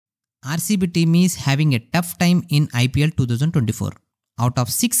RCB team is having a tough time in IPL 2024. Out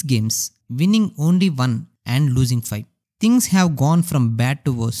of 6 games, winning only 1 and losing 5. Things have gone from bad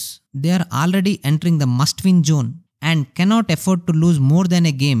to worse. They are already entering the must-win zone and cannot afford to lose more than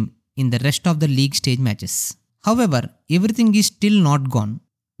a game in the rest of the league stage matches. However, everything is still not gone.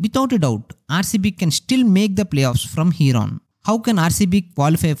 Without a doubt, RCB can still make the playoffs from here on. How can RCB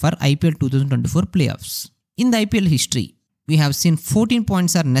qualify for IPL 2024 playoffs? In the IPL history, we have seen 14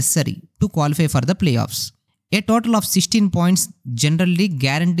 points are necessary to qualify for the playoffs. A total of 16 points generally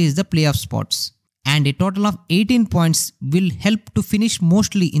guarantees the playoff spots, and a total of 18 points will help to finish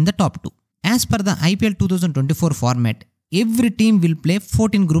mostly in the top 2. As per the IPL 2024 format, every team will play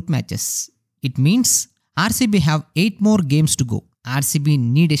 14 group matches. It means RCB have 8 more games to go. RCB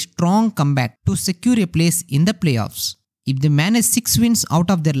need a strong comeback to secure a place in the playoffs. If they manage 6 wins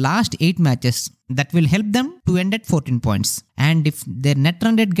out of their last 8 matches, that will help them to end at 14 points. And if their net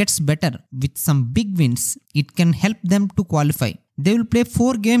run rate gets better with some big wins, it can help them to qualify. They will play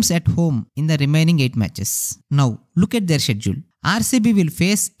 4 games at home in the remaining 8 matches. Now, look at their schedule. RCB will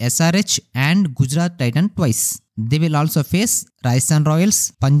face SRH and Gujarat Titans twice. They will also face Rajasthan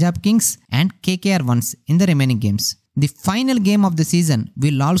Royals, Punjab Kings and KKR once in the remaining games. The final game of the season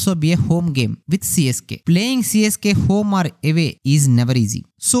will also be a home game with CSK. Playing CSK home or away is never easy.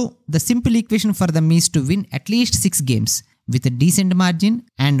 So, the simple equation for them is to win at least 6 games with a decent margin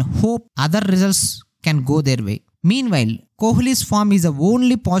and hope other results can go their way. Meanwhile, Kohli's form is the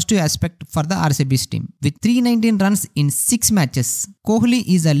only positive aspect for the RCB's team. With 319 runs in 6 matches, Kohli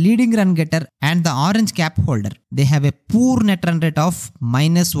is a leading run getter and the orange cap holder. They have a poor net run rate of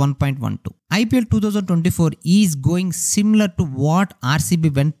minus 1.12. IPL 2024 is going similar to what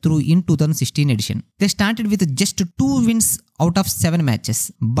RCB went through in 2016 edition. They started with just 2 wins out of 7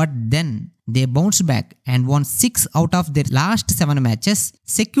 matches, but then they bounced back and won 6 out of their last 7 matches,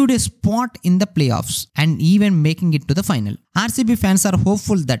 secured a spot in the playoffs and even making it to the final. RCB fans are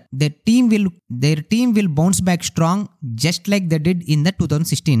hopeful that their team will bounce back strong just like they did in the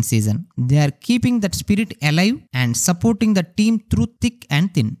 2016 season. They are keeping that spirit alive and supporting the team through thick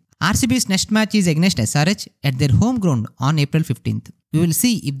and thin. RCB's next match is against SRH at their home ground on April 15th. We will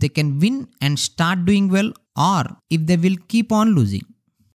see if they can win and start doing well or if they will keep on losing.